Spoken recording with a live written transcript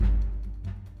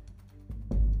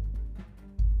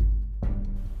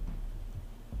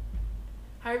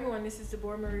Hi everyone, this is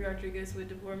Deborah Marie Rodriguez with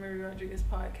Deborah Marie Rodriguez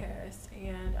Podcast,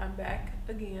 and I'm back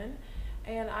again,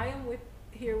 and I am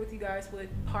here with you guys with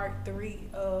part three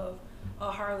of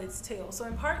A Harlot's Tale. So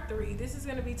in part three, this is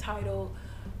going to be titled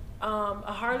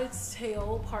A Harlot's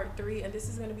Tale Part Three, and this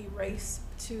is going to be Race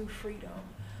to Freedom.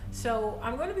 So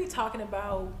I'm going to be talking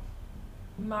about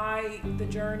the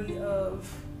journey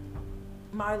of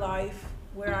my life,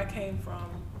 where I came from,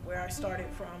 where I started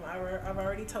from. I've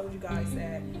already told you guys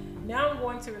that. Now I'm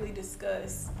going to really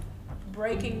discuss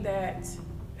breaking that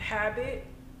habit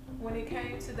when it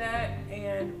came to that,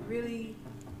 and really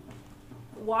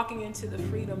walking into the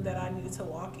freedom that I needed to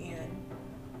walk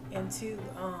into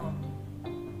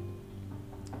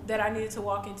that I needed to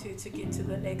walk into to get to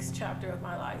the next chapter of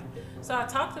my life. So I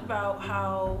talked about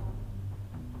how,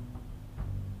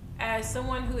 as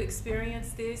someone who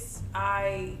experienced this,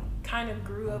 I kind of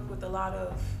grew up with a lot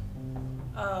of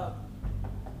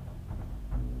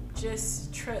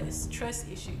just trust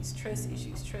issues.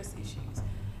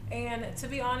 And to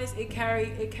be honest, it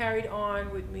carried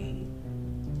on with me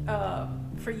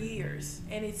for years,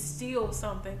 and it's still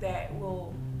something that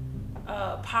will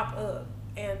pop up.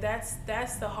 And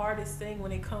that's the hardest thing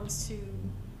when it comes to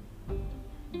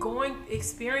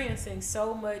experiencing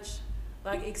so much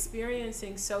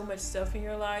stuff in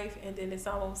your life, and then it's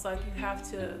almost like you have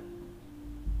to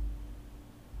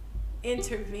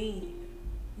intervene.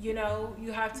 You know,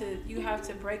 you have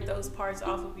to break those parts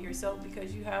off of yourself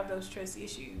because you have those trust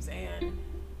issues, and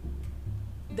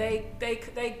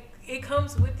it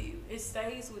comes with you. It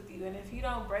stays with you, and if you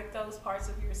don't break those parts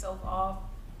of yourself off,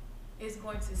 it's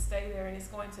going to stay there, and it's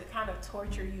going to kind of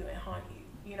torture you and haunt you.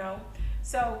 You know,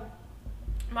 so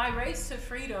my race to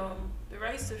freedom, the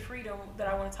race to freedom that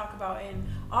I want to talk about, and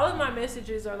all of my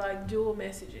messages are like dual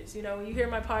messages. You know, when you hear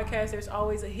my podcast, there's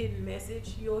always a hidden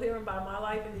message. You'll hear about my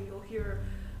life, and then you'll hear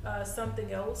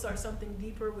something else or something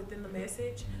deeper within the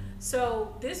message.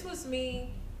 So this was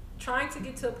me trying to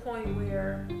get to a point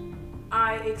where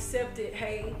I accepted,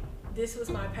 hey, this was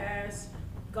my past.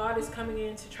 God is coming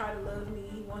in to try to love me.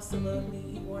 He wants to love me.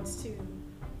 He wants to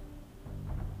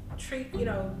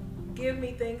give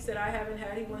me things that I haven't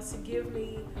had. He wants to give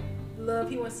me love.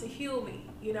 He wants to heal me,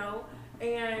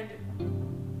 and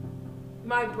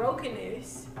my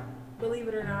brokenness, believe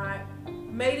it or not,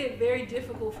 made it very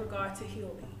difficult for God to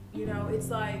heal me. It's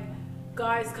like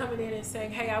God is coming in and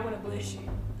saying, hey, I want to bless you.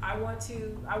 I want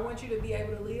you to be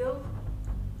able to live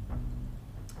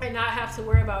and not have to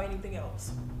worry about anything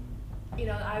else.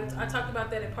 I talked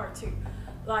about that in part two.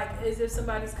 Like, as if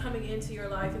somebody's coming into your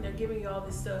life and they're giving you all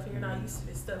this stuff and you're not used to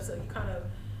this stuff, so you kind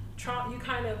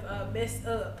of mess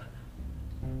up,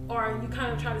 or you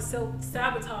kind of try to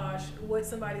self-sabotage what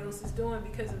somebody else is doing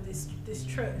because of this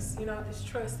trust, this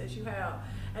trust that you have.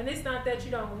 And it's not that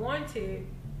you don't want it,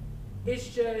 it's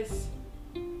just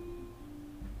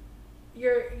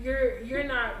you're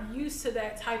not used to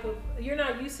that type of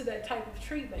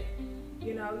treatment.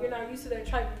 You're not used to that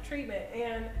type of treatment.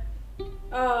 And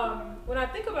when I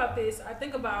think about this, I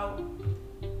think about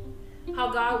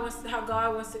how God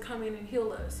wants to come in and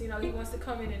heal us. He wants to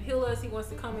come in and heal us. He wants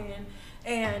to come in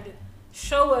and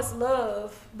show us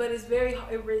love, but it's very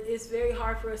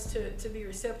hard for us to be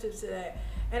receptive to that.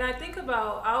 And I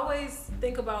always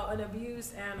think about an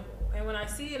abused animal. And when I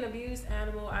see an abused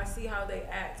animal, I see how they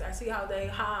act. I see how they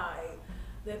hide,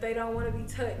 that they don't want to be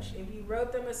touched. If you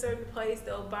rub them a certain place,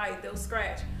 they'll bite, they'll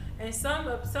scratch. And some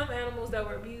animals that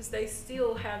were abused, they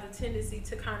still have the tendency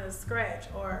to kind of scratch,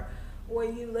 or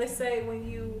when you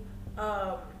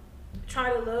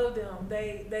try to love them,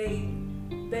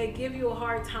 they give you a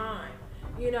hard time.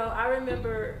 I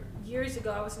remember years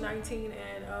ago, I was 19,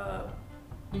 and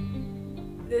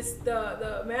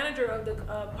the manager of the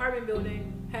apartment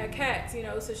building had cats.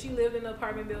 So she lived in the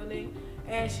apartment building,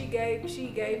 and she asked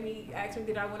me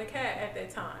did I want a cat at that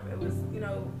time. It was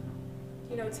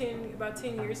about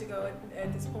 10 years ago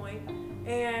at this point.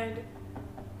 And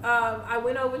I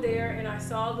went over there and I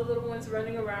saw the little ones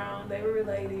running around. They were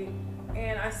related.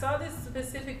 And I saw this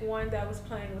specific one that was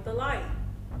playing with the light.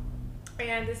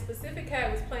 And this specific cat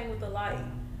was playing with the light.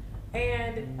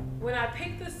 And when I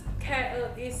picked this cat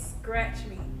up, it scratched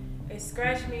me. It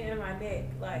scratched me in my neck.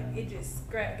 Like, it just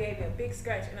gave me a big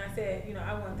scratch. And I said,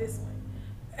 I want this one.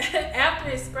 After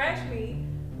it scratched me,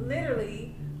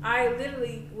 I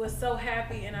literally was so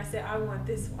happy, and I said, I want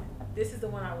this one. This is the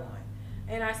one I want.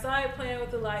 And I saw it playing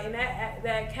with the light, and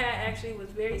that cat actually was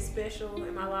very special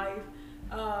in my life.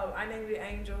 I named it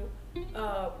Angel.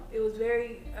 It was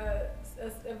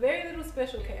a very little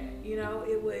special cat.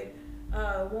 It would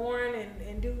warn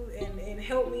and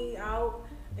help me out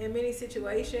in many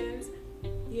situations.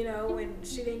 You know, when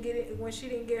she didn't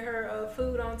get her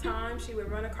food on time, she would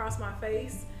run across my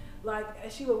face. Like,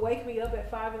 she would wake me up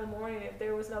at 5 in the morning if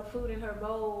there was no food in her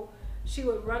bowl. She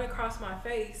would run across my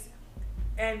face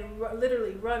and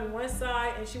literally run one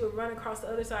side, and she would run across the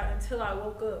other side until I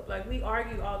woke up. Like, we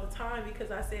argue all the time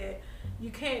because I said,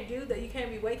 you can't do that. You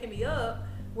can't be waking me up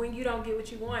when you don't get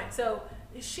what you want. So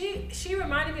she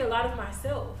reminded me a lot of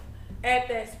myself at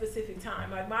that specific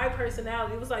time. Like, my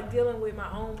personality, it was like dealing with my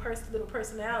own little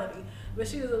personality. But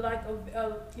she was like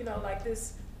you know, like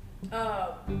this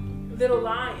little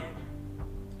lion.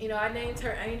 You know, I named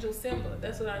her Angel Simba.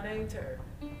 That's what I named her.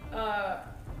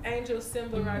 Angel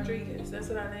Simba Rodriguez. That's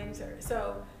what I named her.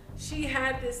 So she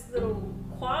had this little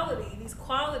these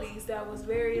qualities that was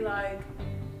very like,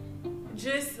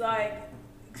 just like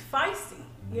feisty,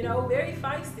 you know, very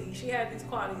feisty. She had these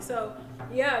qualities. So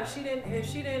yeah, if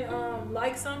she didn't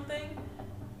like something,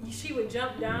 she would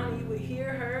jump down. You would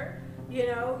hear her, you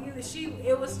know. It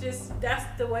was just,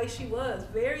 that's the way she was.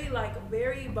 Very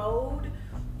bold,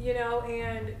 you know.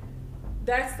 And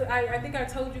I think I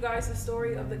told you guys the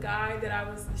story of the guy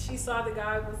she saw the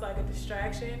guy was like a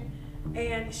distraction,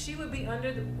 and she would be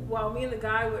while me and the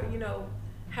guy were, you know,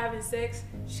 having sex,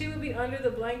 she would be under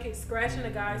the blanket scratching the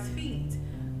guy's feet.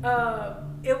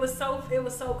 It was so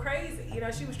crazy, you know.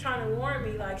 She was trying to warn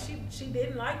me, like, she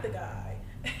didn't like the guy.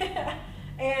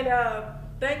 And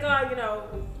thank God, you know,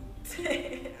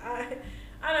 I'm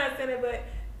not saying it, but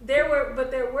there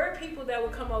were people that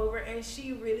would come over and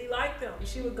she really liked them.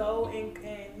 She would go and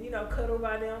you know, cuddle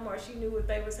by them, or she knew if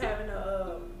they was having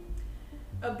a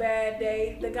bad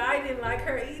day. The guy didn't like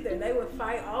her either. They would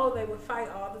fight all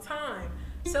the time.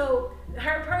 So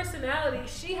her personality,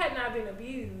 she had not been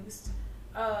abused.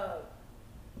 The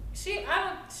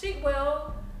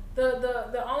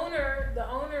owner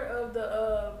of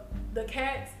the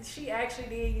cats, she actually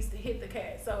did used to hit the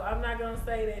cat. So I'm not gonna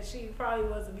say that she probably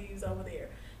was abused over there.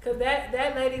 Cause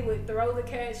that lady would throw the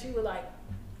cats. She would like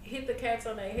hit the cats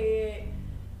on their head.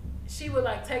 She would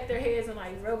like take their heads and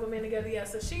like rub them in together. Yeah.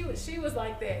 So she was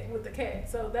like that with the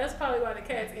cats. So that's probably why the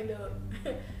cats end up,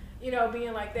 you know,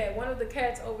 being like that. One of the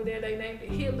cats over there, they named it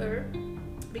Hitler,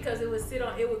 because it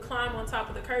would climb on top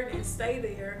of the curtain and stay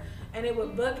there, and it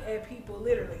would buck at people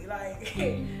literally. Like,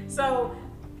 so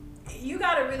you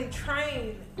gotta really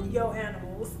train your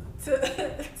animals to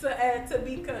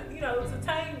become, you know, to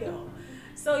tame them.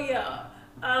 So yeah,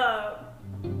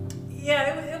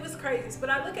 it was crazy. But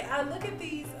I look at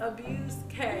these abused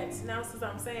cats now, since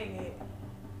I'm saying it,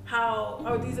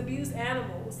 or these abused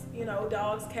animals, you know,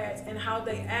 dogs, cats, and how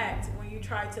they act when you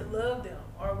try to love them,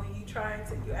 or when you're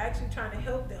actually trying to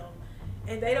help them,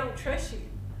 and they don't trust you.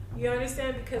 You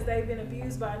understand? Because they've been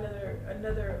abused by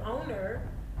another owner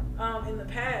in the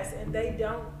past, and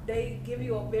they give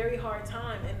you a very hard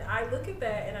time. And I look at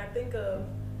that and I think of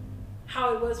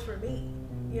how it was for me,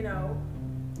 you know,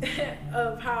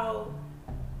 of how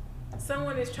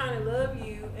someone is trying to love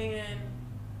you and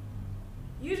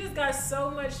you just got so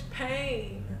much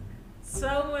pain,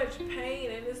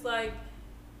 and it's like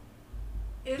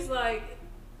it's like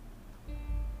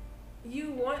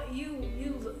you want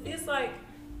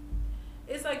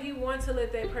to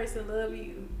let that person love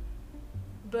you,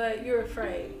 but you're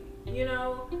afraid, you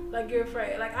know, like you're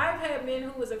afraid. Like, I've had men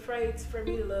who was afraid for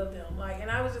me to love them, like, and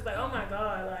I was just like, oh my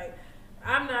God, like,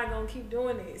 I'm not gonna keep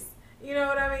doing this, you know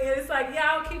what I mean? And it's like,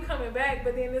 yeah, I'll keep coming back,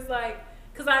 but then it's like,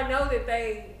 because I know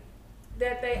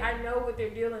I know what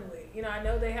they're dealing with. You know, I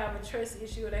know they have a trust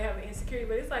issue or they have an insecurity,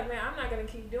 but it's like, man, I'm not gonna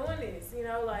keep doing this. You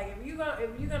know, like, if you're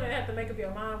gonna have to make up your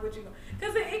mind what you gonna,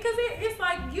 because it's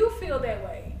like you feel that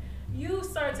way. You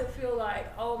start to feel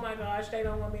like, oh my gosh, they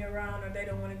don't want me around, or they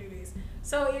don't want to do this.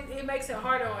 So it makes it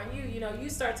harder on you. You know, you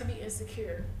start to be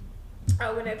insecure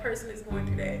when that person is going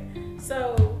through that.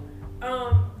 So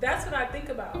that's what I think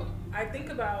about. I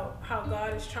think about how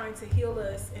God is trying to heal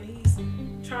us and He's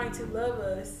trying to love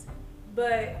us,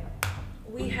 but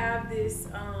we have this,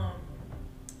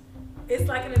 it's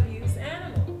like an abused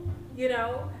animal, you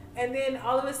know? And then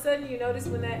all of a sudden, you notice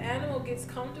when that animal gets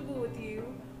comfortable with you,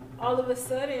 all of a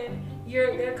sudden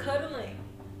they're cuddling.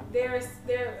 They're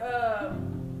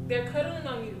cuddling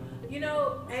on you. You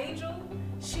know, Angel,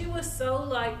 she was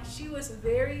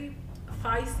very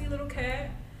feisty little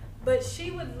cat, but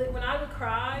when I would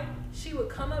cry, she would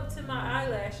come up to my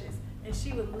eyelashes and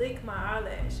she would lick my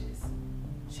eyelashes.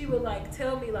 She would like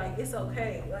tell me like it's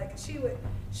okay. Like she would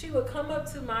come up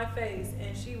to my face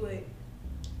and she would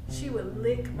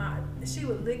lick my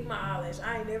eyelash.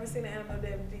 I ain't never seen an animal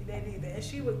that did that. And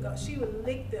she would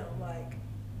lick them like,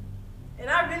 and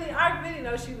I really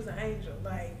know she was an angel.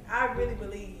 Like, I really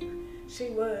believe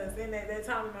she was in that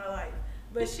time of my life.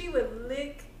 But she would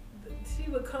lick she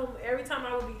would come every time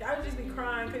I would just be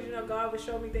crying because you know God would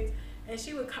show me things, and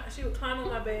she would climb on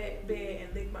my bed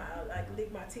and lick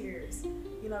my tears,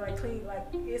 you know, like clean, like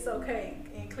it's okay,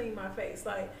 and clean my face,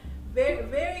 like very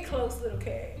very close little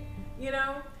cat, you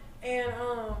know, and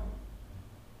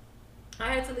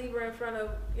I had to leave her in front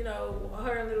of, you know,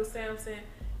 her and little Samson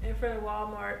in front of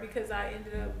Walmart because I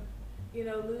ended up, you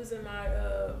know, losing my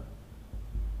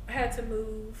I had to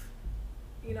move.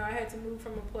 You know, I had to move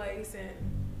from a place, and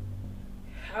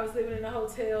I was living in a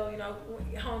hotel, you know,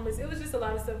 homeless. It was just a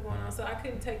lot of stuff going on, so I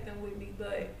couldn't take them with me.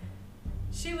 But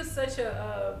she was such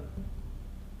a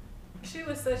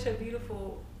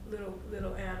beautiful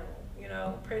little animal, you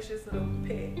know, precious little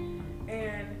pet.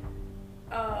 And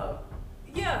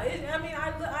yeah, I mean,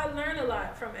 I learn a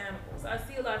lot from animals. I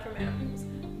see a lot from animals.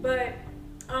 But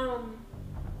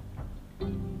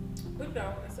what do I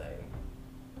want to say?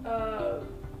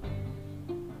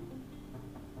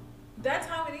 That's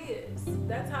how it is.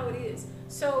 That's how it is.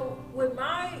 So with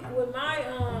my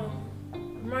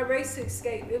race to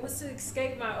escape, it was to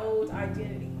escape my old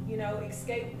identity, you know,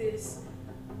 escape this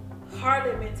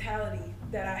harlot mentality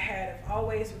that I had of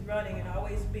always running and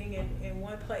always being in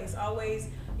one place, always,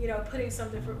 you know, putting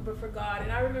something for God.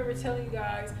 And I remember telling you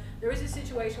guys, there was a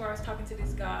situation where I was talking to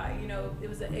this guy, you know, it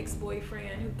was an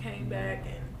ex-boyfriend who came back,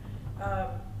 and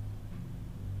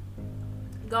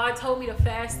God told me to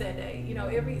fast that day. You know,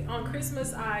 on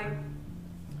Christmas,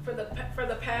 for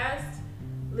the past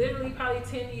literally probably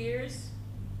 10 years,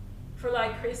 for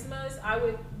like Christmas, I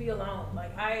would be alone.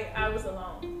 Like I was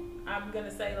alone. I'm not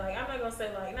gonna say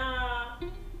like, nah.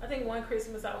 I think one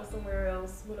Christmas I was somewhere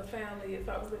else with a family, if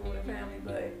I was living with a family,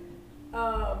 but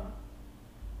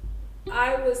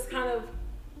I would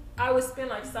spend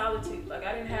like solitude. Like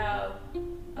I didn't have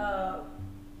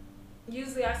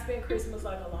usually I spend Christmas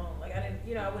like alone. Like I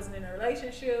wasn't in a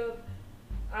relationship.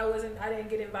 I didn't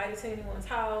get invited to anyone's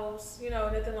house, you know,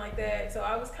 nothing like that. So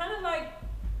I was kind of like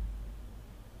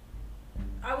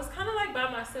by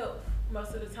myself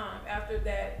most of the time after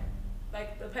that,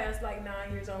 like the past like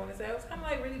 9 years, I want to say. I was kind of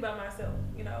like really by myself,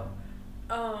 you know.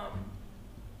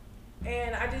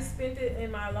 And I just spent it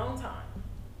in my alone time.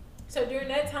 So during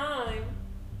that time,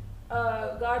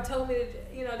 God told me,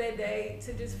 you know, that day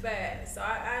to just fast. So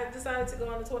I decided to go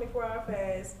on a 24-hour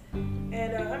fast,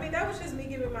 and I mean that was just me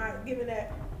giving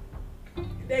that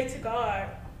day to God.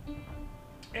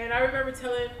 And I remember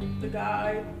telling the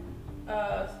guy,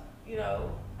 you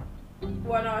know,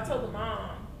 well, no, I told the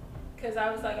mom, because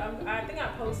I was like, I think I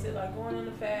posted like going on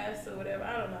the fast or whatever.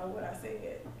 I don't know what I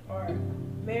said, or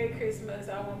Merry Christmas,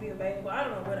 I won't be available. I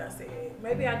don't know what I said.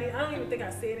 Maybe I did. I don't even think I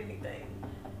said anything.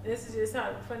 This is just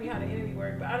funny how the enemy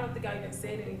worked, but I don't think I even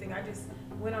said anything. I just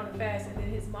went on a fast, and then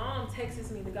his mom texts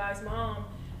me, the guy's mom,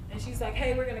 and she's like,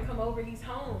 hey, we're going to come over. He's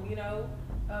home, you know.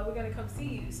 We're going to come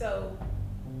see you. So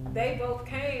they both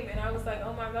came, and I was like,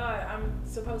 oh, my God, I'm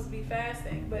supposed to be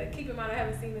fasting. But keep in mind, I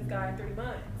haven't seen this guy in 3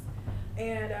 months.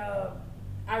 And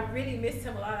I really missed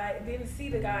him a lot. I didn't see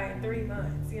the guy in 3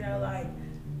 months, you know, like,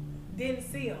 didn't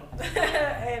see him.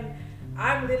 And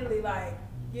I'm literally like,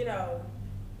 you know,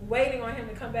 waiting on him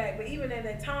to come back. But even at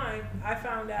that time, I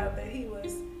found out that he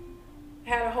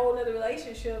had a whole other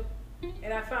relationship,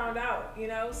 and I found out, you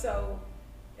know. So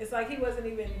it's like he wasn't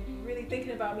even really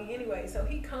thinking about me anyway. So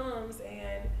he comes,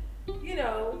 and, you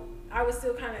know, I was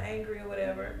still kind of angry or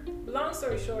whatever. But long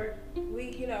story short, we,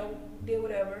 you know, did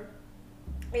whatever.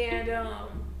 And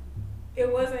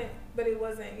it wasn't,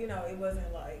 you know, it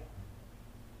wasn't like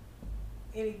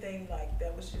anything like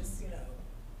that was just, you know,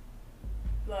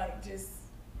 like just,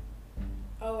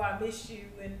 oh, I missed you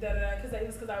and da-da-da, because it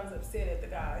was because I was upset at the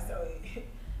guy. So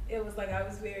it was like I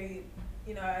was very,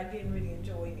 you know, I didn't really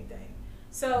enjoy anything.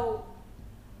 So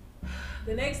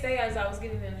the next day, as I was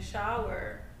getting in the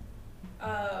shower,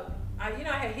 I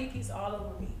had hickeys all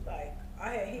over me. Like I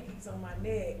had hickeys on my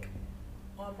neck,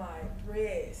 on my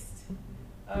breast,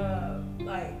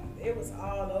 like it was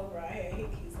all over. I had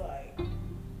hickeys. Like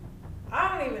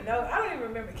I don't even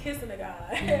remember kissing the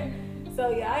guy.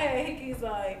 So yeah, I had hickeys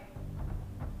like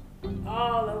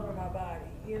all over my body,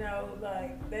 you know,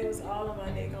 like they was all on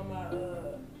my neck, on my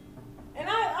and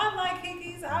I like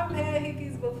hickeys. I've had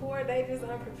hickeys before. They just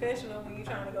unprofessional when you're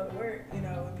trying to go to work, you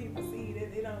know, when people see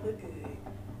it, it don't look good.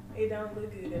 It don't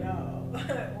look good at all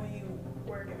when you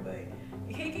working. But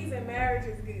hickeys in marriage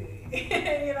is good.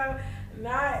 You know,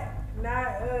 not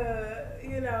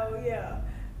you know, yeah.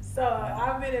 So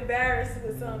I've been embarrassed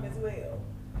with some as well.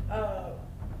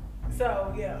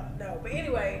 So yeah, no. But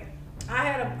anyway, I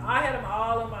had them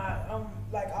all on my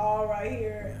like all right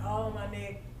here, all on my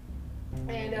neck,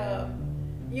 and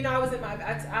you know, I was in my,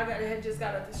 had just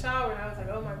got out the shower, and I was like,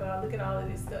 oh my God, look at all of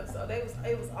this stuff. So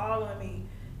it was all on me.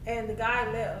 And the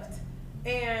guy left,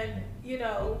 and, you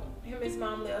know, him and his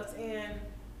mom left, and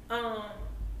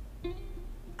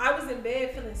I was in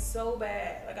bed feeling so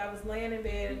bad. Like, I was laying in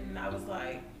bed, and I was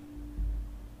like,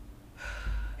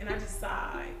 and I just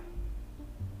sighed.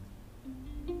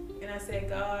 And I said,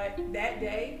 God, that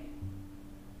day,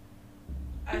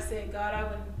 I said, God, I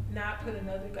would not put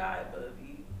another guy above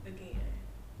you again.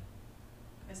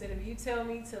 I said, if you tell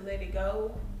me to let it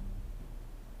go,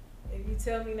 if you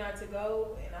tell me not to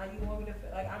go, and you want me to,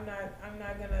 like, I'm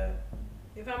not gonna,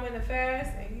 if I'm in a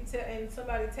fast and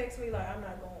somebody texts me, like, I'm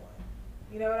not going.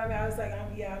 You know what I mean? I was like,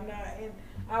 I'm not. And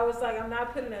I was like, I'm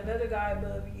not putting another guy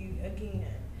above you again.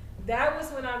 That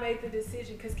was when I made the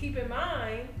decision. Because keep in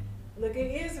mind, look at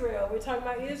Israel. We're talking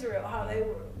about Israel, how they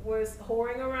were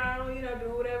whoring around, you know,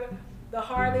 doing whatever. The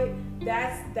harlot,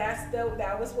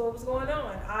 that was what was going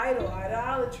on.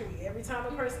 Idolatry. Every time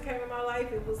a person came in my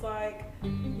life, it was like,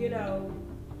 you know,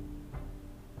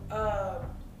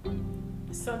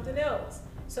 something else.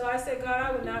 So I said, God,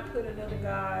 I would not put another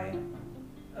guy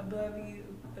above you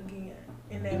again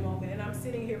in that moment. And I'm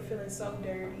sitting here feeling so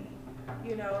dirty.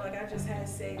 You know, like I just had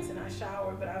sex and I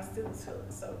showered, but I still was feeling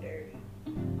so dirty.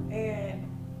 And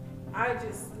I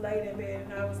just laid in bed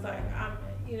and I was like, I'm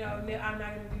not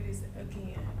gonna do this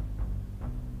again.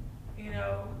 You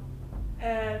know,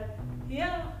 and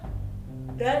yeah,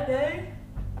 that day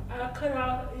I cut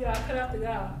off the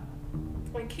guy.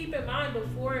 And keep in mind,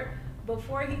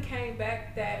 before he came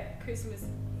back that Christmas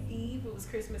Eve, it was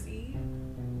Christmas Eve,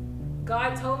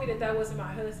 God told me that wasn't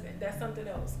my husband. That's something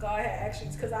else. God had actually,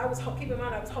 because keep in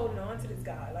mind, I was holding on to this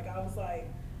guy. Like, I was like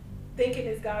thinking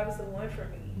this guy was the one for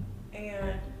me.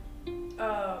 And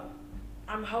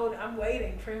I'm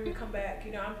waiting for him to come back.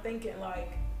 You know, I'm thinking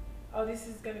like, oh, this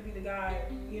is going to be the guy,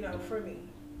 you know, for me.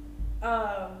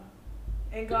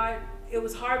 And God, it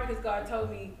was hard because God told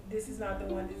me, this is not the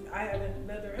one. I have a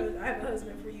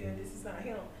husband for you, and this is not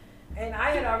him. And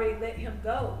I had already let him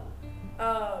go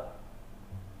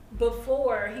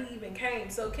before he even came.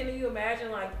 So can you imagine,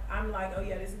 like, I'm like, oh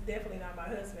yeah, this is definitely not my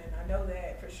husband. I know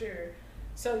that for sure.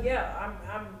 So yeah, I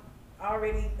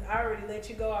already let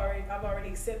you go. I've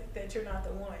already accepted that you're not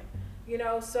the one. You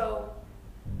know, so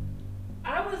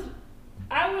I was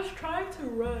trying to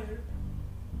run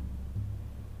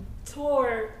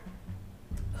toward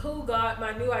who God,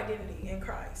 my new identity in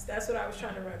Christ. That's what I was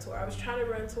trying to run toward. I was trying to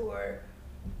run toward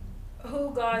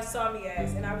who God saw me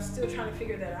as, and I was still trying to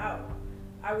figure that out.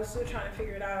 I was still trying to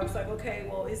figure it out. I was like, okay,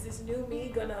 well, is this new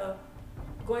me going to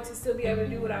still be able to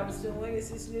do what I was doing?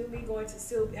 Is this new me going to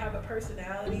still have a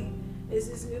personality? Is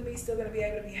this new me still going to be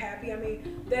able to be happy? I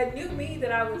mean, that new me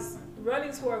that I was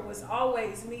running toward was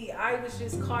always me. I was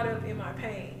just caught up in my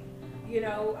pain. You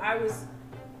know, I was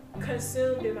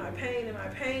consumed in my pain, and my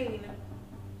pain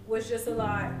was just a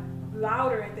lot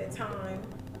louder at that time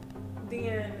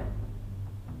than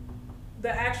the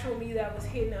actual me that was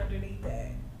hidden underneath that.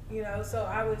 You know, so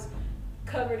I was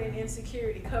covered in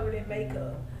insecurity, covered in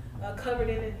makeup, covered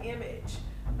in an image,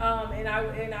 and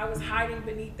I was hiding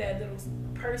beneath that little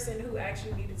person who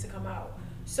actually needed to come out.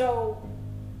 So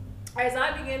as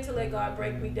I began to let God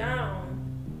break me down,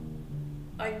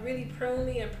 like really prune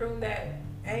me and prune that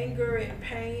anger and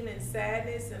pain and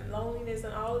sadness and loneliness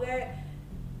and all of that,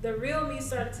 the real me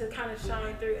started to kind of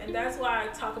shine through. And that's why I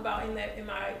talk about in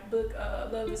my book,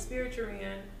 Love the Spiritual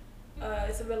Realm.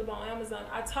 It's available on Amazon.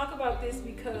 I talk about this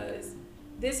because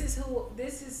this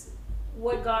is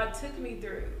what God took me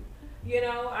through. You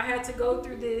know, I had to go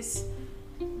through this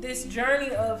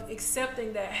journey of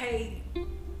accepting that, hey,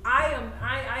 I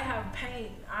have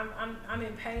pain. I'm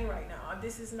in pain right now.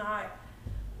 This is not,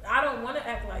 I don't want to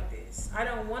act like this. I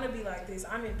don't want to be like this.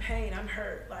 I'm in pain. I'm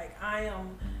hurt. Like I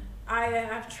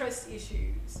have trust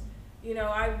issues. You know,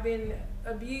 I've been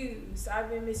abused,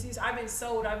 I've been misused, I've been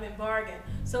sold, I've been bargained.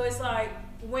 So it's like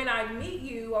when I meet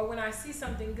you or when I see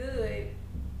something good,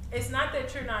 it's not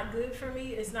that you're not good for me.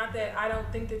 It's not that I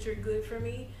don't think that you're good for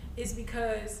me. It's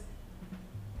because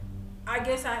I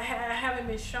guess I haven't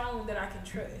been shown that I can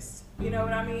trust. You know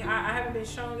what I mean? I haven't been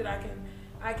shown that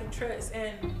I can trust.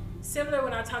 And similar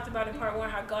when I talked about in part one,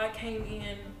 how God came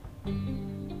in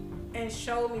and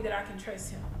showed me that I can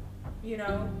trust him. You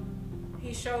know,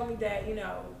 he showed me that, you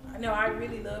know, no, I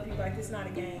really love you. Like, this is not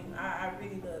a game. I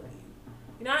really love you.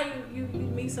 You know how you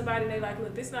meet somebody and they like,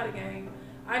 look, this is not a game.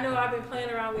 I know I've been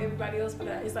playing around with everybody else, but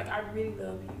it's like, I really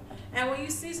love you. And when you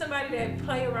see somebody that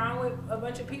play around with a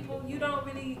bunch of people, you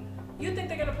think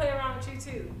they're gonna play around with you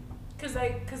too, because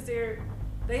they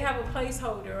have a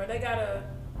placeholder, or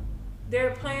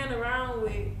they're playing around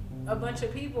with a bunch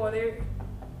of people, or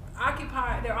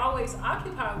occupied. They're always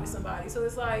occupied with somebody. So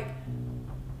it's like,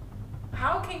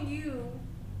 how can you,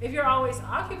 if you're always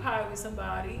occupied with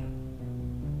somebody,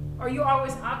 or you're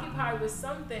always occupied with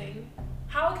something,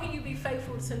 how can you be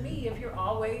faithful to me if you're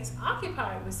always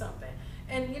occupied with something?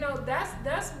 And you know, that's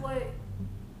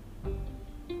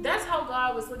how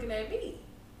God was looking at me.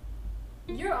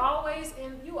 You're always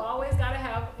you always gotta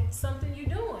have something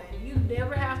you're doing. You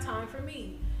never have time for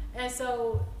me. And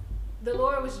so the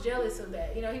Lord was jealous of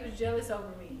that. You know, he was jealous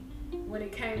over me when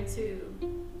it came to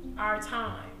our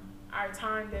time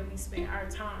that we spent, our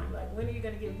time. Like, when are you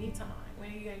gonna give me time? When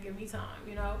are you gonna give me time?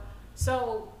 You know?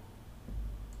 So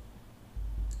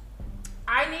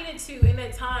I needed to, in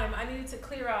that time, I needed to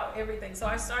clear out everything. So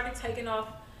I started taking off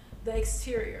the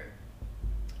exterior.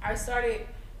 I started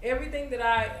everything that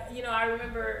I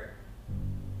remember.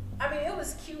 I mean, it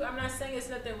was cute. I'm not saying it's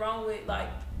nothing wrong with like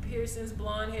piercings,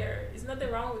 blonde hair. There's nothing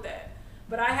wrong with that.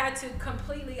 But I had to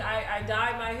completely, I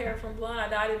dyed my hair from blonde, I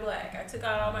dyed it black. I took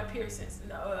out all my piercings.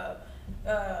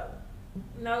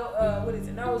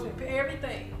 Nose,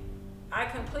 everything.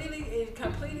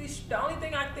 The only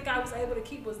thing I think I was able to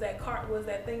keep was that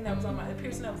thing that was on the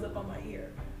piercing that was up on my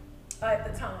ear at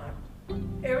the time.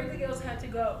 Everything else had to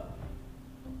go.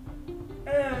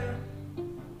 And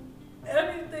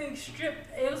everything stripped,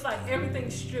 it was like everything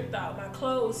stripped out. My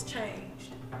clothes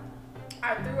changed.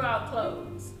 I threw out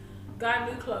clothes, got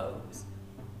new clothes,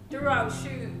 threw out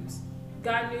shoes,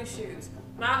 got new shoes.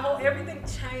 Everything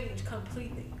changed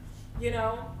completely, you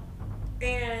know?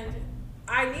 And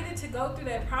I needed to go through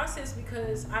that process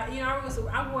because I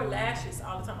wore lashes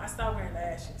all the time. I stopped wearing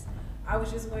lashes. I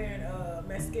was just wearing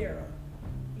mascara,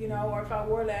 you know, or if I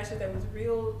wore lashes that was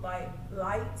real like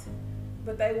light,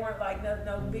 but they weren't like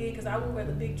no big, because I would wear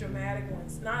the big dramatic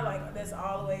ones, not like that's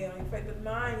all the way on your face, but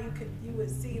mine you would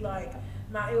see like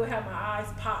it would have my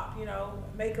eyes pop, you know.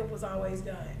 Makeup was always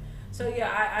done. So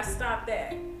yeah, I stopped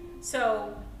that.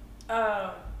 So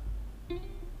I'm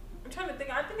trying to think.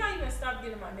 I think I even stopped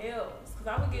getting my nails, because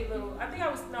I would get little. I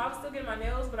was still getting my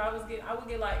nails, but I would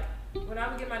get like, when I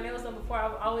would get my nails done before, I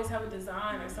would always have a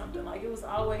design or something. Like, it was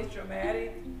always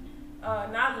dramatic,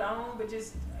 not long, but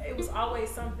just it was always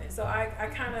something. So I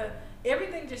kind of,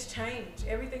 everything just changed.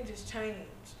 Everything just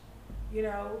changed. You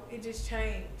know, it just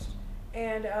changed,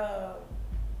 and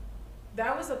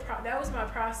that was my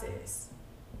process.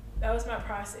 That was my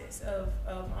process of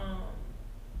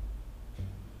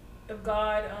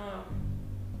God,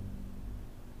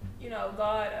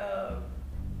 God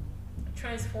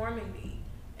transforming me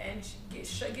and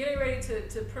getting ready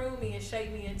to prune me and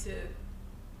shape me into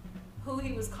who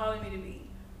he was calling me to be.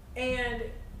 And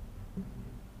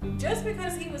just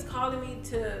because he was calling me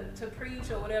to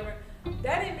preach or whatever,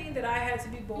 that didn't mean that I had to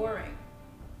be boring.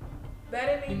 That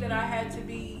didn't mean that I had to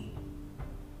be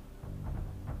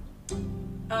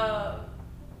that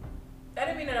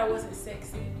didn't mean that I wasn't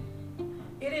sexy.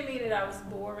 It didn't mean that I was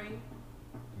boring.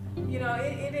 You know,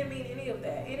 it didn't mean any of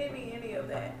that. It didn't mean any of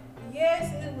that.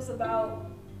 Yes, it was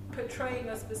about portraying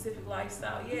a specific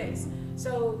lifestyle. Yes.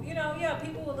 So, you know, yeah,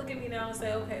 people will look at me now and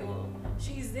say, okay, well,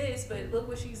 she's this, but look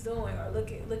what she's doing, or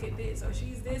look at this, or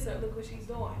she's this, or look what she's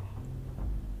doing.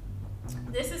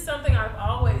 This is something I've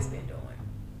always been doing.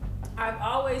 I've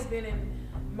always been in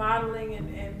modeling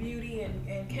and beauty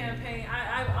and campaign.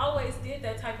 I've always did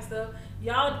that type of stuff.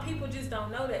 Y'all, people just don't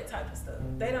know that type of stuff.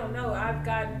 They don't know.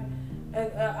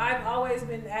 I've always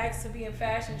been asked to be in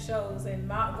fashion shows and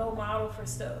go model for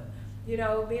stuff. You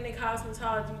know, being in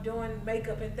cosmetology, doing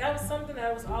makeup, and that was something that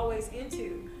I was always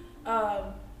into.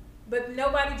 But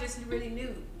nobody just really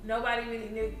knew. Nobody really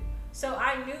knew. So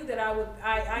I knew that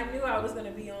I knew I was going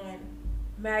to be on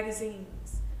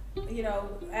magazines. You know,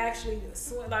 actually,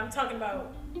 I'm talking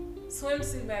about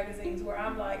swimsuit magazines where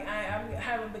I'm like, I'm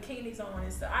having bikinis on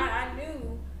and stuff. I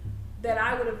knew that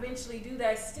I would eventually do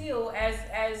that still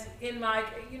as in my,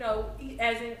 you know,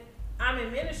 as in, I'm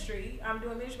in ministry, I'm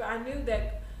doing ministry, but I knew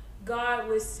that God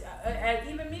was,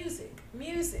 even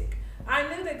music. I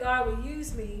knew that God would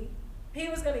use me. He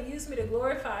was going to use me to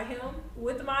glorify him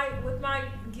with my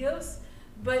gifts,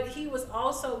 but he was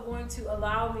also going to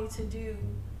allow me to do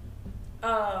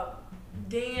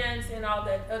dance and all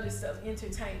that other stuff,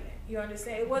 entertainment. You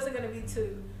understand? It wasn't going to be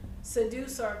to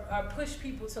seduce or push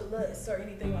people to lust or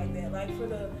anything like that. Like for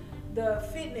the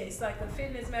fitness, like the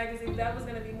fitness magazine, that was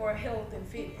going to be more health and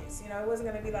fitness. You know, it wasn't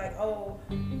going to be like,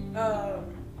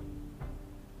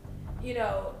 you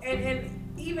know,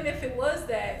 and even if it was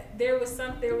that, there was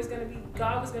going to be,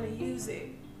 God was going to use it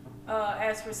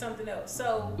as for something else.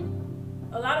 So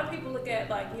a lot of people look at,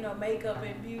 like, you know, makeup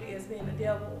and beauty as being the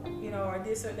devil, you know, or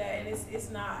this or that, and it's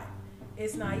not.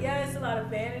 It's not. Yeah, it's a lot of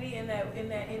vanity in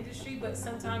that industry, but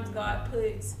sometimes God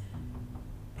puts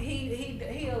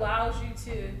he allows you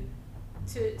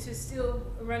to still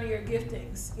run your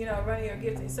giftings, run your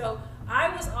giftings. So I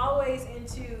was always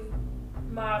into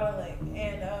modeling,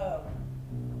 and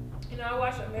I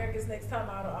watched America's Next Top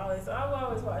Model, all this. So I've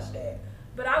always watched that.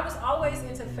 But I was always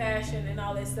into fashion and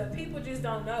all that stuff. People just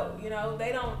don't know,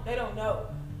 they don't know.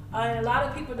 And a lot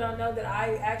of people don't know that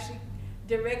I actually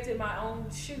directed my own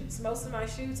shoots. Most of my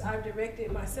shoots I've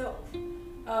directed myself.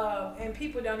 And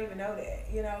people don't even know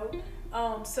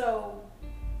that, So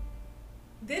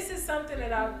this is something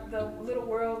that the little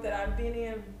world that I've been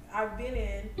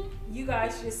in, you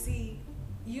guys just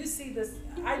you see this.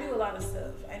 I do a lot of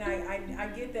stuff, and I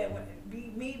get that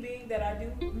me being that I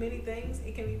do many things,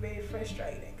 it can be very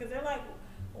frustrating, because they're like,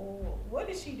 well, what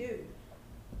does she do?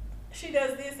 She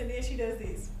does this, and then she does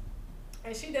this,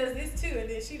 and she does this too, and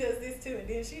then she does this too, and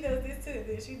then she does this too, and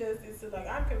then she does this. So like,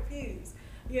 I'm confused,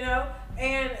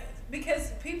 and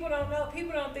because people don't know,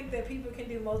 people don't think that people can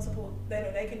do multiple,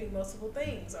 that they can do multiple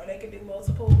things, or they can do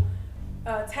multiple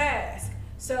tasks.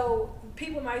 So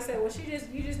people might say, well, you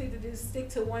just need to stick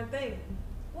to one thing.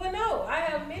 Well, no, I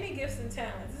have many gifts and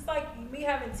talents. It's like me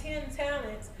having 10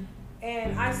 talents,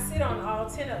 and I sit on all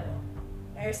 10 of them.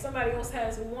 Or somebody else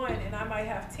has one, and I might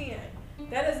have 10.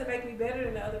 That doesn't make me better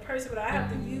than the other person, but I have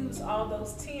to use all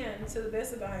those 10 to the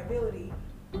best of my ability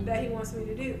that he wants me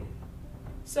to do.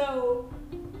 So,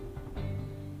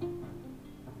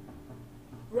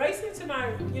 racing to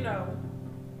my,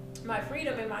 my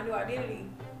freedom and my new identity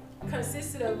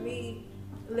consisted of me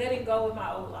letting go of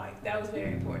my old life. That was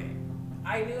very important.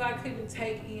 I knew I couldn't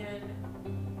take in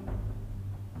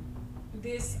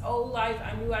this old life.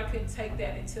 I knew I couldn't take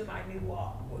that into my new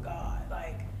walk with God.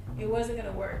 Like, it wasn't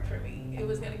going to work for me. It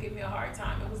was going to give me a hard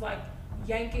time. It was like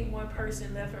yanking one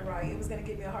person left and right. It was going to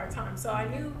give me a hard time. So I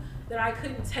knew that I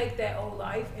couldn't take that old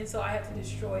life, and so I had to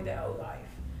destroy that old life.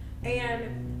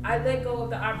 And I let go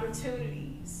of the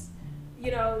opportunities,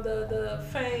 the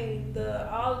fame,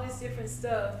 all of this different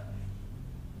stuff.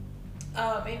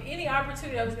 And any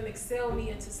opportunity that was going to excel me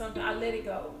into something, I let it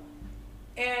go.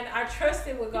 And I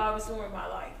trusted what God was doing in my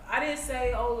life. I didn't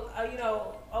say, oh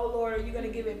Lord, are you going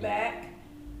to give it back?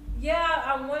 Yeah,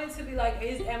 I wanted to be like,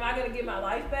 am I going to get my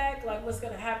life back? Like, what's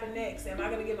going to happen next? Am I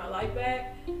going to get my life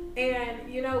back?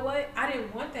 And you know what? I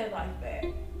didn't want that life back.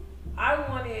 I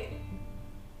wanted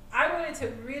to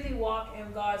really walk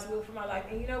in God's will for my life.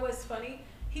 And you know what's funny?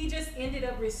 He just ended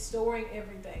up restoring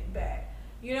everything back.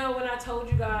 When I told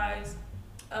you guys,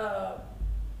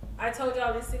 I told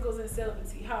y'all in Singles and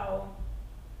Celibacy, how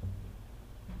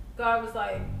God was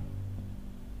like,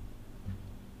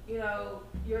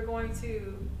 you're going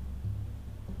to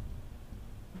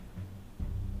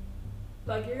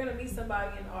meet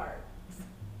somebody in art.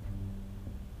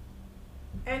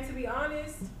 And to be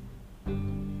honest,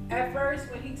 at first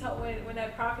when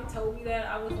that prophet told me that,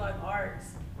 I was like,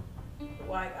 arts?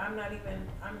 Like, I don't even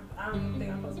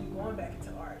think I'm supposed to be going back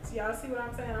into arts. Y'all see what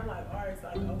I'm saying? I'm like, arts,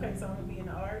 like, okay, so I'm gonna be in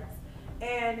the arts.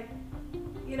 And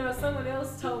someone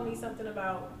else told me something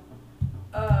about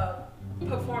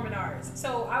performing arts.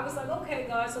 So I was like, okay,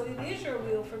 God, so it is your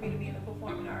will for me to be in the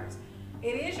performing arts.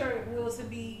 It is your will to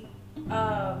be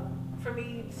for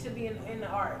me to be in the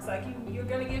arts. Like, you're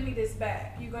gonna give me this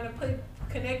back. You're gonna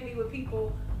connect me with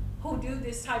people who do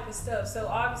this type of stuff. So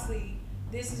obviously,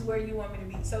 this is where you want me to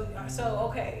be. So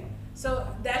okay. So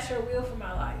that's your will for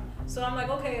my life. So I'm like,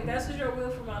 okay, if that's what your will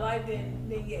for my life, then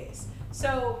yes.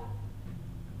 So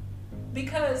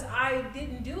because I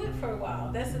didn't do it for a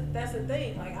while, that's the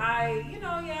thing. Like, I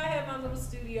had my little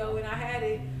studio and I had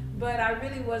it, but I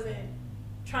really wasn't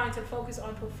trying to focus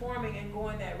on performing and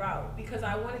going that route, because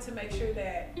I wanted to make sure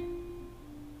that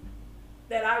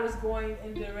I was going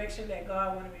in the direction that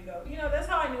God wanted me to go. That's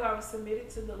how I knew I was submitted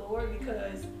to the Lord,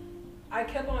 because I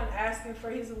kept on asking for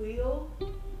His will.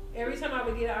 Every time I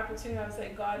would get an opportunity, I would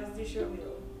say, God, is this your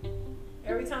will?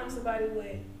 Every time somebody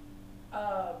would,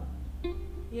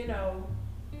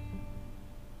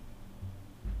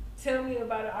 tell me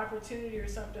about an opportunity or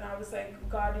something, I would say,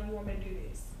 God, do you want me to do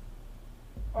this?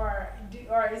 Or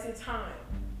is it time?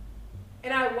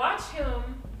 And I watch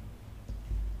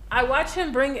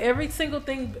him bring every single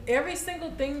thing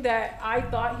that I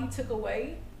thought he took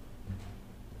away,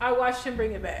 I watched him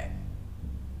bring it back.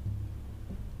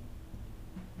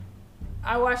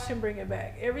 I watched him bring it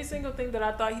back. Every single thing that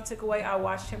I thought he took away, I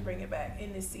watched him bring it back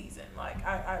in this season. Like,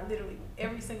 I literally,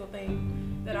 every single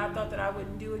thing that I thought that I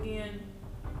wouldn't do again,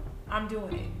 I'm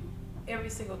doing it.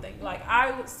 Every single thing. Like, I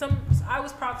was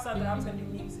prophesied that I was going to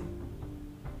do music.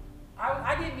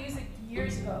 I did music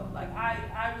years ago. Like,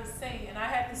 I was singing, and I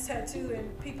had this tattoo,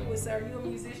 and people would say, are you a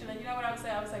musician? And you know what I would say?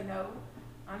 I would say, no,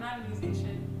 I'm not a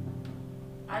musician.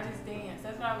 I just dance.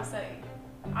 That's what I would say.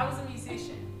 I was a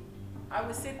musician. I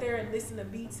would sit there and listen to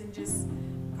beats and just,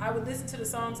 I would listen to the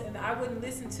songs and I wouldn't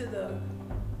listen to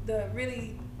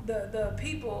the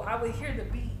people. I would hear the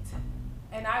beat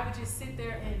and I would just sit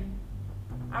there and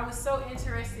I was so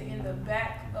interested in the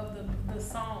back of the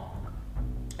song.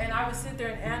 And I would sit there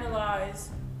and analyze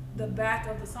the back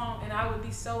of the song and I would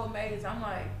be so amazed. I'm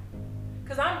like,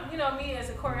 cause I'm, me as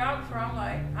a choreographer, I'm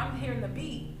like, I'm hearing the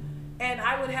beat. And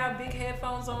I would have big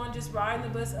headphones on, just riding the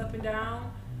bus up and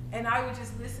down, and I would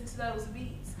just listen to those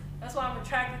beats. That's why I'm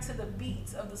attracted to the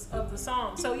beats of the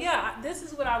song. So yeah, this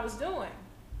is what I was doing,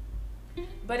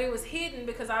 but it was hidden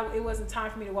because it wasn't time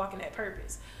for me to walk in that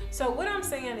purpose. So what I'm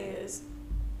saying is,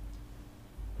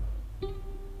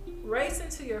 race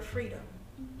into your freedom.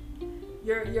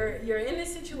 You're in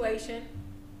this situation.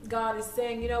 God is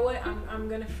saying, you know what? I'm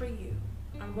going to free you.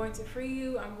 I'm going to free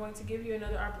you. I'm going to give you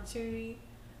another opportunity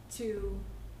to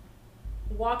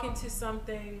walk into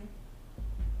something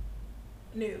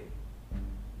new.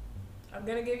 I'm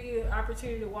going to give you an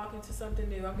opportunity to walk into something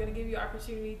new. I'm going to give you an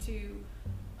opportunity to,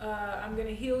 I'm going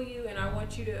to heal you, and I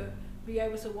want you to be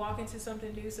able to walk into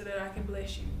something new so that I can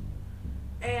bless you.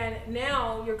 And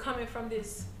now you're coming from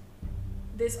this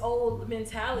old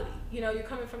mentality. You're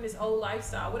coming from this old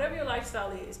lifestyle, whatever your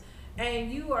lifestyle is,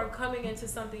 and you are coming into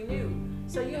something new.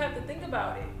 So you have to think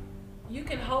about it. You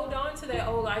can hold on to that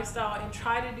old lifestyle and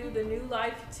try to do the new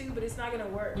life too, but it's not going to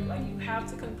work. Like, you have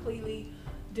to completely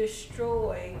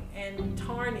destroy and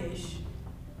tarnish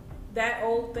that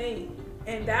old thing.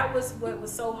 And that was what was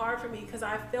so hard for me, because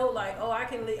I felt like, oh, I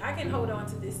can hold on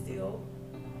to this still.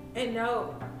 And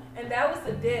no. And that was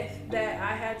the death that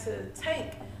I had to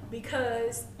take,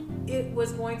 because it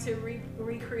was going to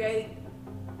recreate.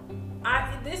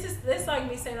 This is like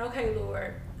me saying, okay,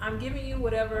 Lord, I'm giving you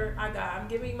whatever I got. I'm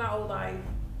giving you my old life.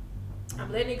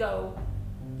 I'm letting it go.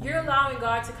 You're allowing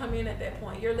God to come in at that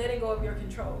point. You're letting go of your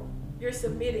control. You're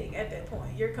submitting at that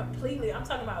point. You're completely, I'm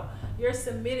talking about, you're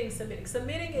submitting.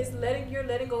 Submitting is you're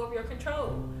letting go of your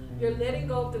control. You're letting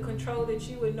go of the control that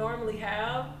you would normally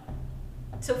have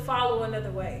to follow another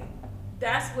way.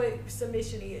 That's what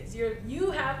submission is.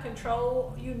 You have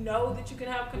control. You know that you can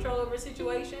have control over a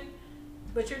situation,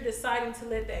 but you're deciding to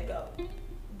let that go.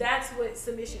 That's what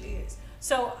submission is.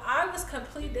 So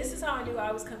this is how I knew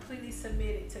I was completely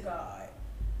submitted to God,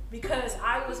 because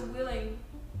I was willing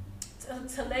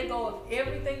to let go of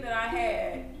everything that I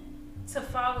had to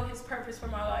follow his purpose for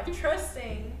my life,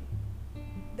 trusting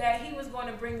that he was going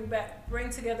to bring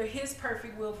together his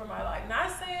perfect will for my life.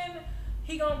 Not saying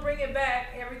he gonna bring it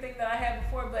back, everything that I had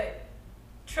before, but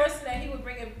trusting that he would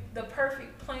bring the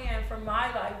perfect plan for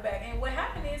my life back. And what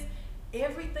happened is,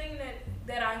 everything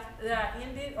that I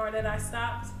ended or that I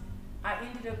stopped, I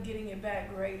ended up getting it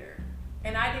back greater.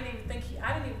 And I didn't even think he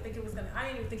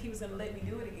was gonna let me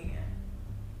do it again.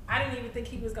 I didn't even think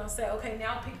he was gonna say, okay,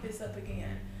 now pick this up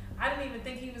again. I didn't even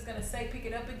think he was gonna say pick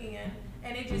it up again,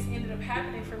 and it just ended up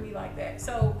happening for me like that.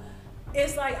 So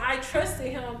it's like I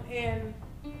trusted him, and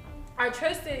I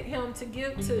trusted him to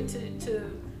give to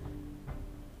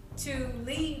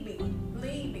lead me.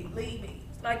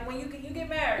 Like, when you get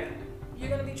married, you're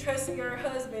gonna be trusting your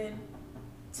husband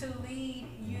to lead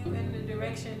you in the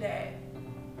direction that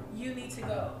you need to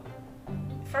go.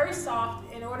 First off,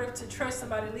 in order to trust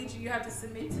somebody to lead you, you have to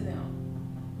submit to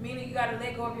them. Meaning, you gotta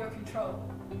let go of your control.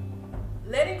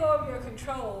 Letting go of your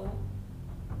control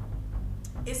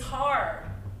is hard,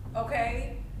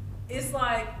 okay? It's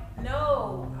like,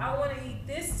 no, I want to eat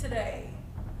this today.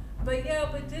 But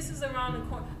this is around the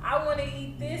corner. I want to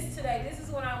eat this today. This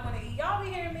is what I want to eat. Y'all be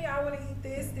hearing me? I want to eat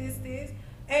this.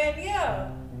 And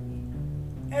yeah,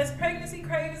 as pregnancy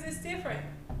cravings, it's different.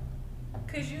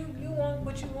 Because you want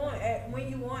what you want when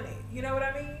you want it. You know what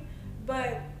I mean?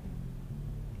 But,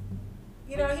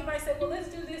 he might say, well, let's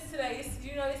do this today.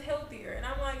 It's healthier. And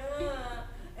I'm like,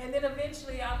 And then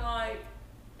eventually I'm like,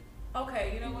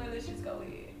 okay, you know what? Let's just go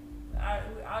ahead.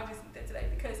 I'll just eat that today,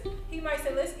 because he might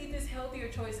say, let's eat this healthier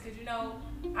choice, because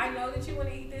I know that you want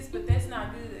to eat this, but that's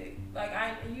not good. Like,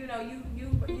 you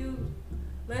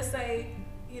let's say,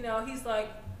 he's like,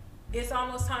 it's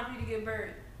almost time for you to give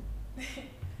birth.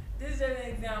 This is just an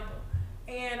example.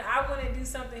 And I want to do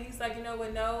something. He's like, you know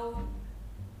what? No,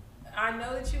 I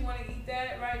know that you want to eat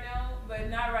that right now, but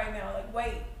not right now. Like,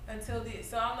 wait until this.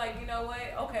 So I'm like, you know what?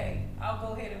 Okay, I'll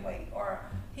go ahead and wait. Or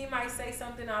he might say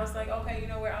something. I was like, okay, you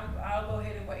know what? I'll go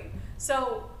ahead and wait.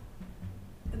 So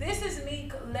this is me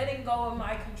letting go of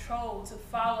my control to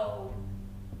follow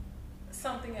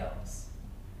something else.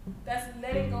 That's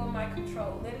letting go of my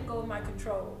control. Letting go of my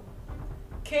control.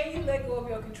 Can you let go of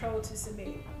your control to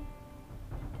submit?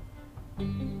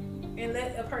 And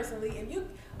let a person lead.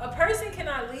 A person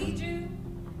cannot lead you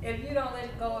if you don't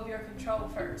let go of your control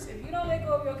first. If you don't let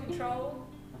go of your control,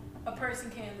 a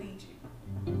person can't lead you.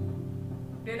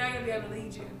 They're not going to be able to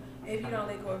lead you if you don't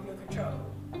let go of your control.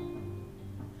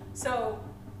 So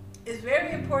it's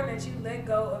very important that you let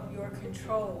go of your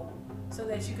control so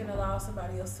that you can allow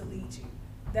somebody else to lead you.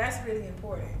 That's really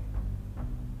important.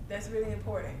 That's really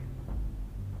important.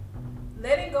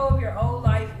 Letting go of your old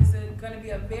life is going to be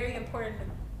a very important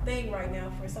thing right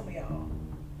now for some of y'all.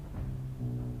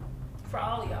 For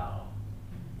all of y'all.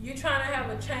 You're trying to have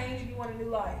a change and you want a new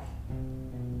life.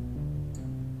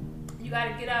 You got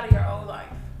to get out of your old life.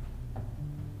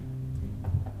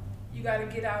 You got to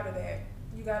get out of that.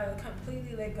 You got to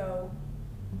completely let go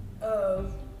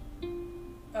of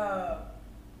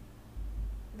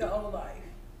the old life.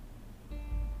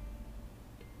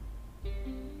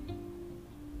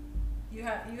 You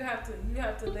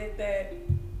have to let that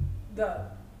go.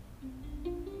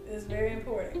 It's very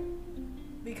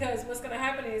important, because what's going to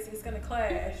happen is it's going to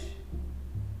clash,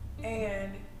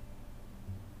 and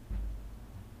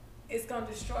it's going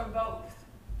to destroy both.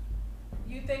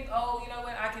 You think, oh, you know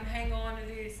what, I can hang on to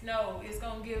this. No, it's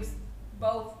going to give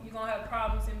both. You're going to have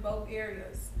problems in both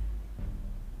areas.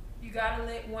 You got to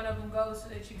let one of them go so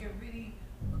that you can really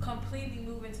completely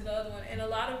move into the other one. And a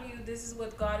lot of you, this is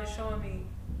what God is showing me.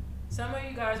 Some of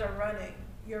you guys are running.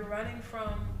 You're running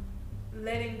from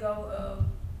letting go of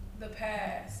the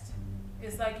past.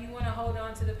 It's like you want to hold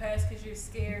on to the past because you're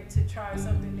scared to try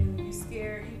something new. You're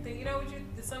scared. You think, you know what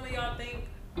some of y'all think,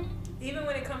 even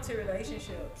when it comes to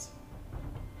relationships,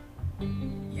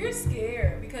 you're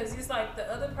scared because it's like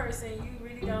the other person,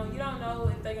 you don't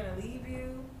know if they're going to leave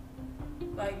you.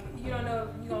 Like, you don't know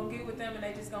if you're going to get with them and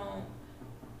they just going to,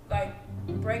 like,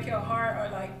 break your heart or,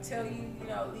 like, tell you,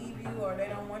 leave you, or they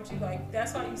don't want you. Like,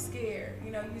 that's why you're scared.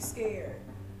 You're scared.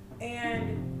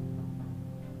 And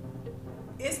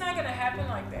it's not going to happen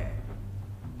like that.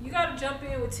 You got to jump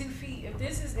in with 2 feet. If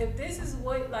this is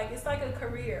what, like, it's like a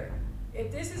career. If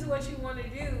this is what you want to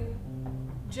do,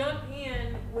 jump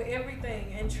in with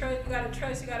everything and trust. You got to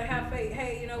trust. You got to have faith.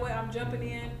 Hey, you know what? I'm jumping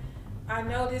in. I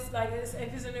know this, like, if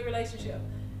it's a new relationship.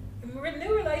 New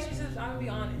relationships, I'm going to be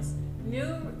honest.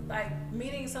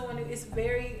 Meeting someone new, it's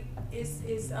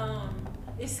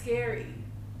scary.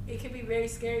 It can be very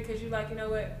scary because you're like, you know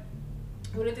what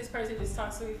if this person just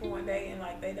talks to me for one day and,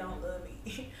 like, they don't love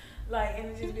me? Like, and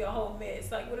it just be a whole mess.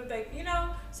 Like, what if they,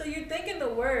 so you're thinking the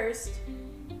worst,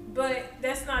 but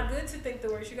that's not good to think the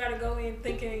worst. You got to go in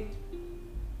thinking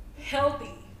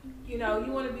healthy. You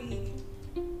want to be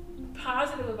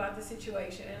positive about the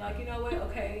situation. And, like, you know what?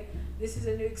 Okay, this is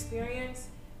a new experience.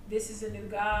 This is a new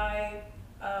guy.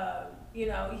 He's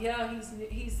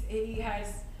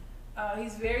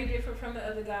very different from the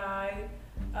other guy.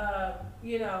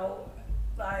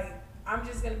 Like, I'm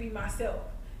just gonna be myself.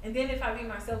 And then if I be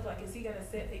myself, like, is he gonna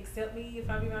accept me if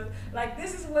I be myself? Like,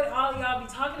 this is what all y'all be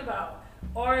talking about.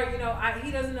 Or, he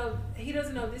doesn't know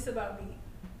this about me.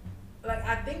 Like,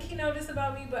 I think he knows this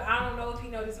about me, but I don't know if he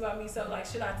knows this about me. So, like,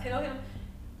 should I tell him?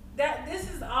 That this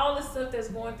is all the stuff that's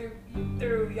going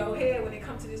through your head when it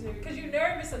comes to this new, because you're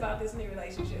nervous about this new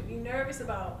relationship. You're nervous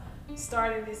about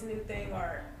starting this new thing,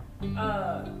 or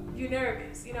you're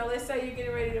nervous. Let's say you're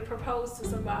getting ready to propose to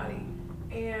somebody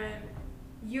and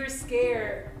you're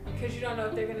scared because you don't know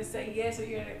if they're gonna say yes, or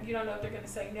you don't know if they're gonna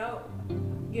say no.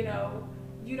 You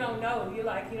don't know. You're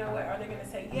like, you know what? Are they gonna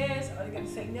say yes? Are they gonna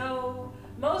say no?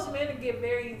 Most men get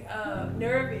very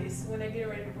nervous when they get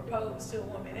ready to propose to a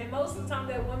woman, and most of the time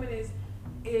that woman is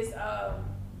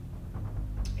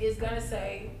gonna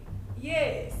say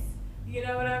yes. You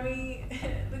know what I mean?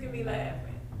 Look at me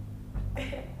laughing.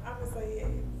 I'm gonna say yes.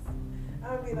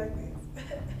 I'm gonna be like this.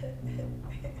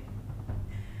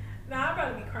 Now I'd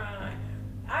probably be crying.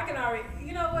 I can already.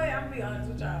 You know what? I'm gonna be honest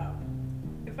with y'all.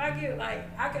 If I get, like,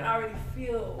 I can already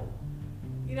feel.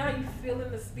 You know how you feel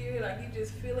in the spirit, like you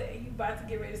just feel it and you about to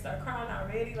get ready to start crying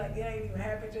already, like it ain't even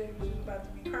happened yet, but you about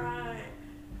to be crying.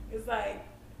 It's like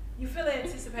you feel the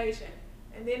anticipation.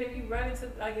 And then if you run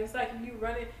into, like, it's like you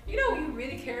running, when you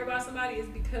really care about somebody is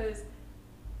because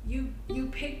you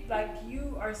pick, like,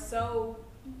 you are so,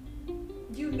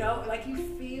 like, you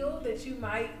feel that you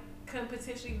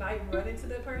potentially might run into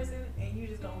that person, and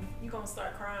you gonna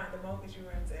start crying the moment you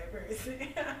run into that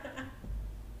person.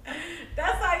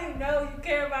 That's how you know you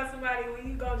care about somebody, when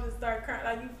you gonna just start crying.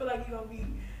 Like, you feel like you gonna be,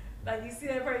 like, you see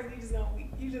that person, you just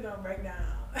gonna break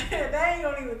down. They ain't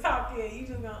gonna even talk yet. You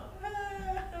just gonna,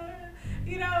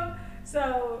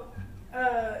 So,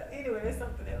 anyway, that's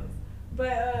something else.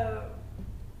 But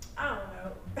I don't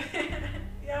know.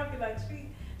 Y'all be like,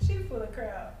 she full of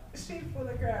crap. She full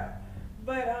of crap.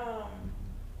 But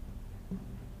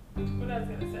what I was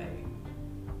gonna say.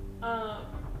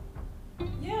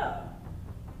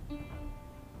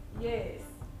 Yes.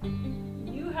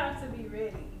 You have to be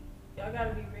ready. Y'all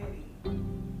gotta be ready.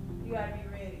 You gotta be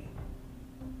ready.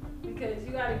 Because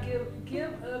you gotta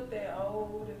give up that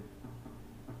old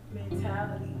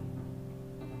mentality.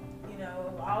 You know,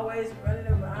 of always running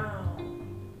around.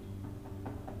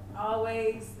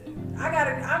 Always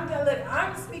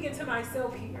I'm speaking to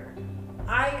myself here.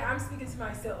 I'm speaking to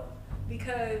myself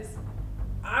because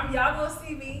y'all gonna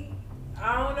see me.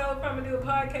 I don't know if I'm gonna do a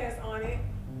podcast on it,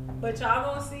 but y'all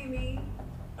gonna see me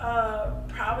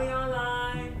probably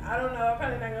online. I don't know. I'm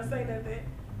probably not gonna say nothing.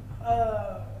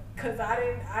 Cause I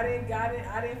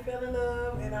didn't feel in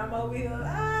love, and I'm over here.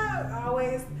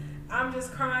 I'm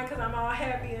just crying cause I'm all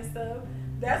happy and stuff.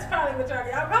 That's probably what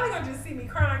y'all probably gonna just see me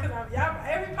crying cause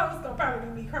every post gonna probably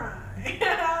be me crying.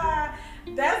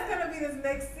 That's gonna be this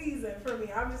next season for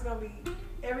me. I'm just gonna be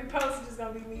every post is just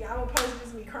gonna be me. I'm gonna post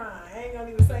just me crying. I ain't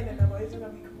gonna even say nothing no more. It's just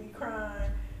gonna be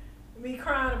me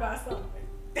crying about something.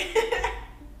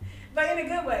 But in a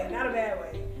good way, not a bad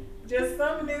way. Just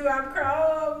something new. I'm crying.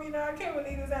 Oh, I can't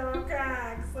believe this happened. I'm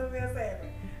crying because something else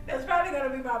happened. That's probably gonna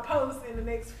be my post in the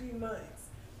next few months.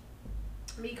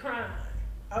 Me crying.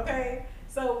 Okay?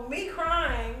 So me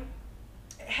crying,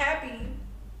 happy,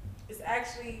 is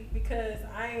actually because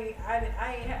I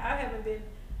haven't been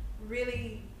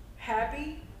really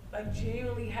happy, like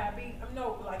genuinely happy.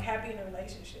 Like happy in a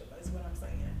relationship is what I'm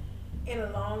saying. In a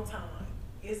long time.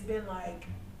 It's been like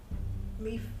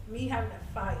me having to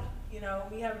fight, me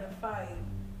having to fight,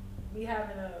 me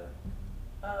having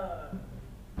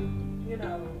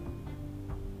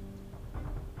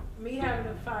me having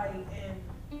to fight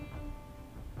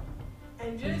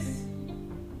and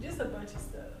just a bunch of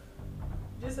stuff.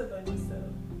 Just a bunch of stuff.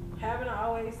 Having to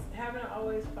always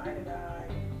fight a guy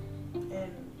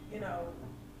and,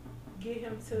 get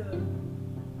him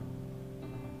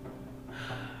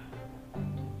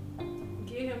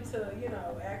to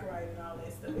act right and all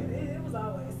that stuff. It was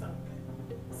always something.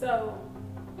 So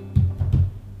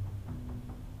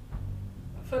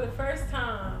for the first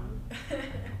time,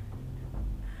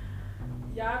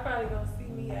 y'all probably gonna see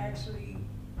me actually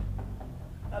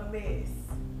a mess,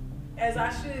 as I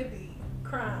should be,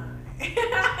 crying.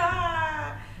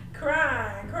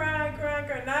 crying.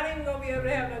 Not even gonna be able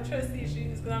to have no trust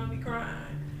issues because I'm gonna be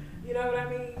crying. You know what I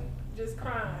mean? Just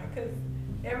crying because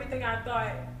everything I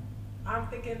thought, I'm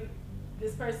thinking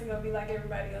this person gonna be like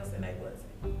everybody else and they wasn't.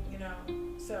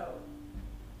 So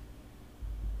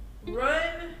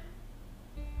run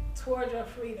toward your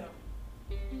freedom.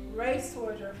 Race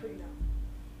toward your freedom.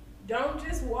 Don't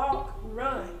just walk,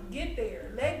 run. Get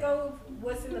there. Let go of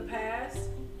what's in the past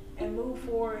and move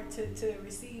forward to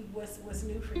receive what's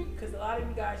new for you. Because a lot of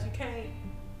you guys,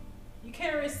 you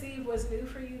can't receive what's new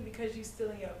for you because you're still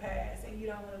in your past and you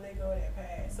don't want to let go of that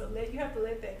past. So you have to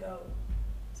let that go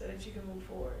so that you can move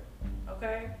forward.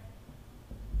 Okay?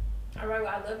 All right,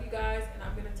 well, I love you guys, and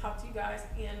I'm going to talk to you guys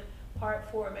in part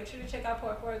 4. Make sure to check out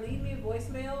part 4. Leave me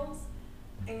voicemails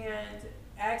and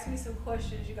ask me some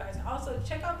questions, you guys. Also,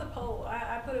 check out the poll.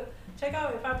 Check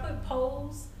out if I put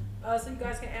polls so you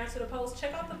guys can answer the polls.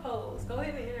 Check out the polls. Go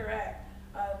ahead and interact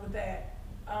with that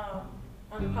on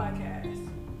the podcast.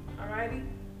 Alrighty?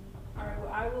 Alright,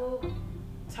 well, I will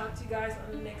talk to you guys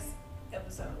on the next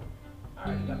episode.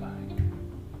 Alrighty, bye-bye.